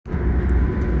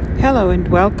Hello and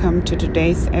welcome to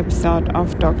today's episode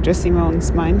of Dr.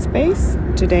 Simone's Mindspace.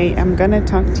 Today I'm going to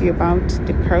talk to you about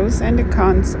the pros and the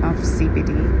cons of CBD.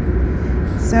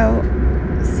 So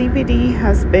CBD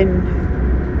has been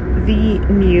the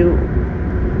new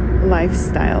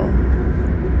lifestyle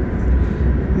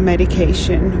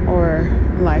medication or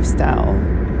lifestyle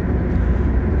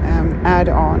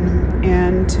add-on,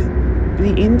 and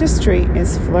the industry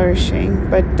is flourishing,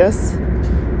 but does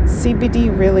CBD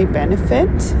really benefit,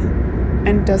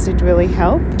 and does it really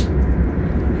help?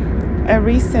 A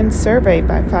recent survey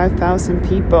by 5,000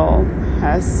 people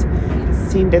has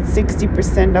seen that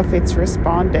 60% of its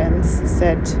respondents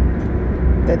said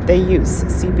that they use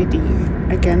CBD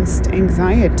against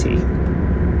anxiety.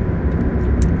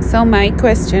 So my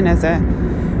question as a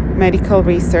medical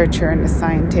researcher and a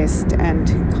scientist and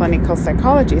clinical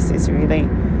psychologist is really,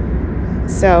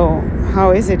 so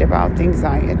how is it about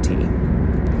anxiety?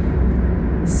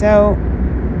 So,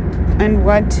 and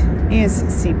what is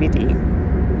CBD?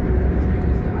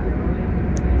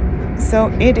 So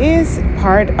it is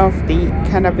part of the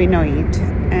cannabinoid,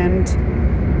 and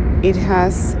it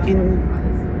has, in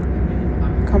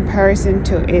comparison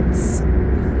to its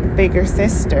bigger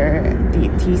sister, the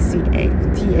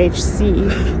THC,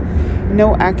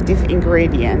 no active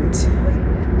ingredient,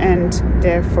 and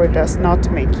therefore does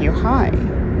not make you high.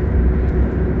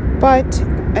 But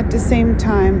at the same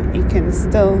time, it can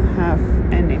still have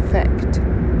an effect.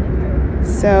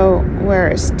 So,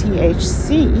 whereas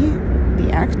THC,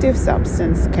 the active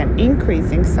substance, can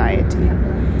increase anxiety,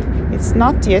 it's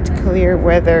not yet clear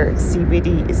whether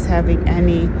CBD is having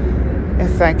any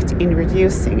effect in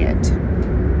reducing it.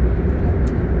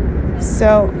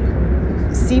 So,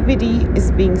 CBD is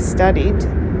being studied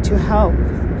to help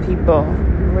people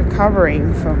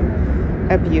recovering from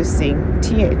abusing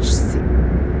THC.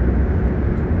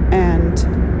 And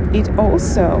it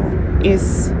also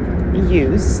is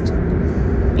used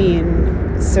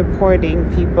in supporting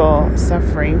people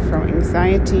suffering from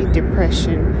anxiety,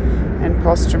 depression, and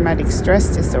post-traumatic stress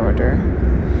disorder.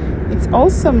 It's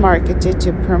also marketed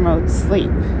to promote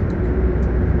sleep.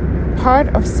 Part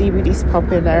of CBD's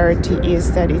popularity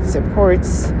is that it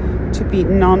supports to be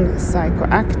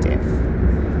non-psychoactive,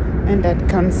 and that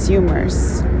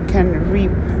consumers can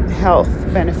reap health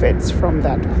benefits from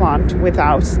that plant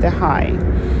without the high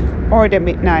or the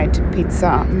midnight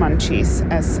pizza munchies,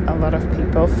 as a lot of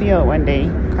people feel when they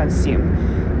consume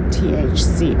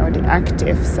THC or the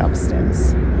active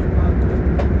substance.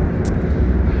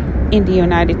 In the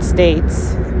United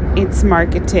States, it's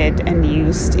marketed and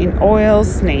used in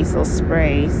oils, nasal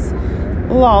sprays,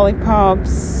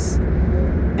 lollipops,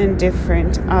 and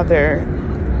different other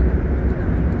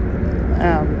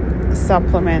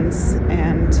supplements.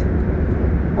 And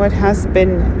what has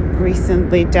been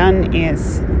recently done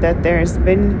is that there's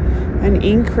been an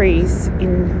increase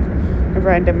in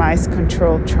randomized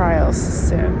controlled trials,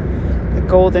 so the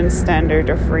golden standard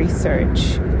of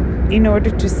research, in order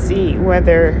to see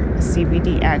whether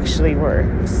CBD actually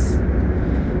works.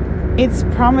 It's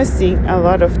promising a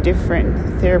lot of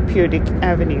different therapeutic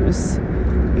avenues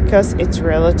because it's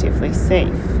relatively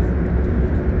safe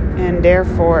and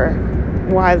therefore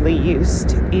widely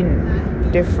used in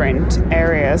different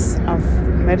areas of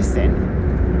medicine.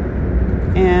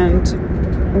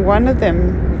 And one of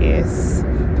them is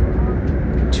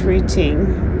treating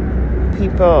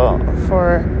people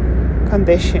for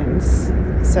conditions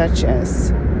such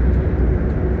as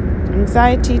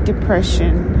anxiety,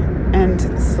 depression, and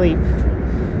sleep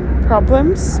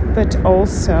problems, but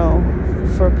also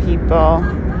for people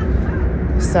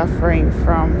suffering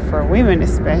from, for women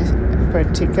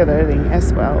particularly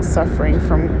as well, suffering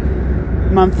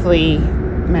from monthly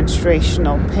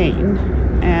menstruational pain,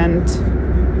 and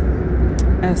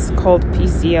as called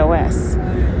PCOS.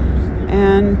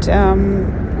 And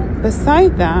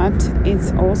beside that,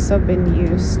 it's also been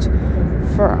used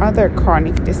for other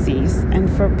chronic disease and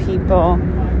for people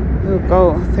who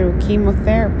go through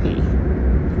chemotherapy.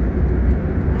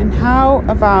 And how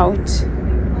about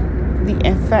the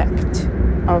effect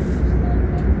of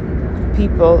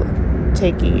people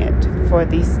taking it for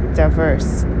these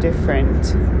diverse,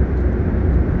 different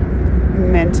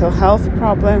mental health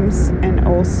problems and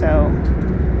also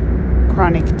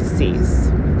chronic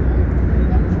disease?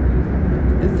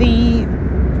 The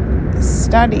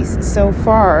studies so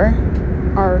far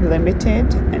are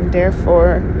limited and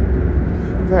therefore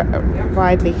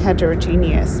widely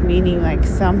heterogeneous, meaning like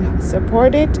some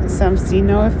support it, some see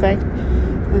no effect,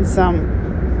 and some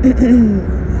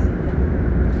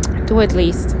do at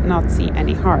least not see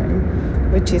any harm,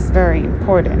 which is very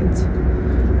important.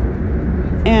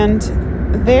 And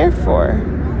therefore,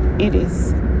 it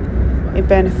is a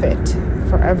benefit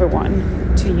for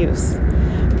everyone to use.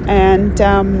 And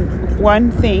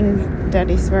one thing that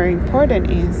is very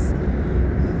important is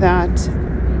that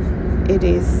it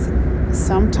is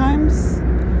sometimes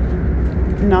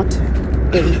not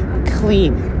a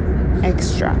clean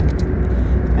extract,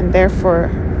 and therefore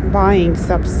buying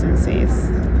supplements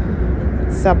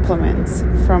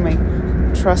from a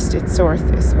trusted source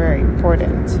is very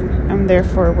important. And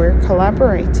therefore we're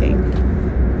collaborating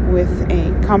with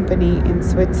a company in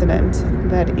Switzerland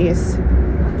that is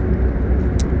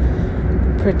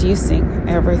producing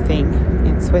everything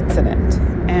in Switzerland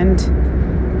and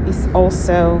is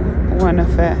also one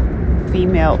of the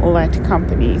female-led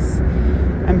companies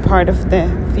and part of the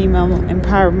female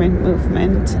empowerment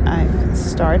movement I've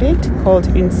started called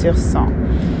Une sur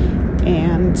 100.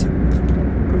 And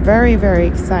very, very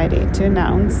excited to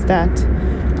announce that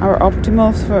our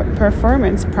optimal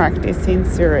performance practice in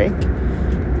Zurich,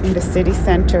 in the city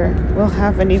center, will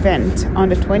have an event on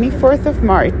the 24th of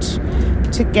March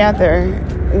together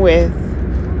with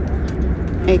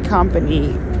a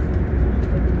company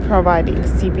providing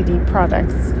CBD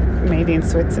products made in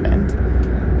Switzerland.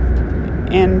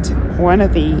 And one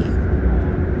of the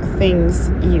things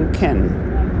you can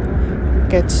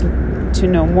get to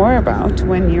know more about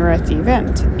when you're at the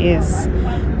event is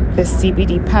the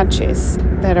CBD patches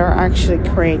that are actually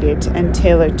created and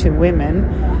tailored to women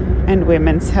and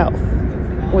women's health,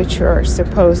 which are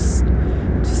supposed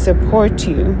to support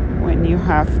you when you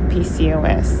have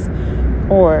PCOS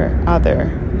or other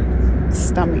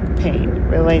stomach pain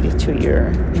related to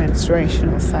your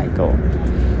menstruational cycle.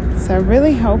 So I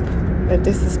really hope that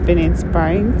this has been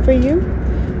inspiring for you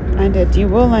and that you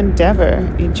will endeavor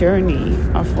a journey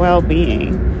of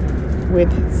well-being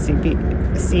with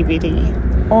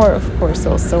CBD, or of course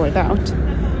also without.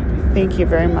 Thank you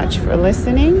very much for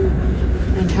listening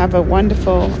and have a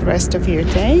wonderful rest of your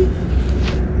day.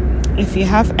 If you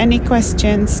have any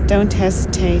questions, don't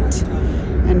hesitate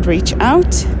and reach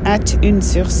out at Une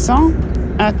sur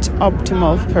 100, at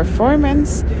Optimal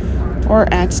Performance,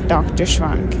 or at Dr.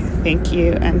 Schwank. Thank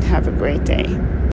you and have a great day.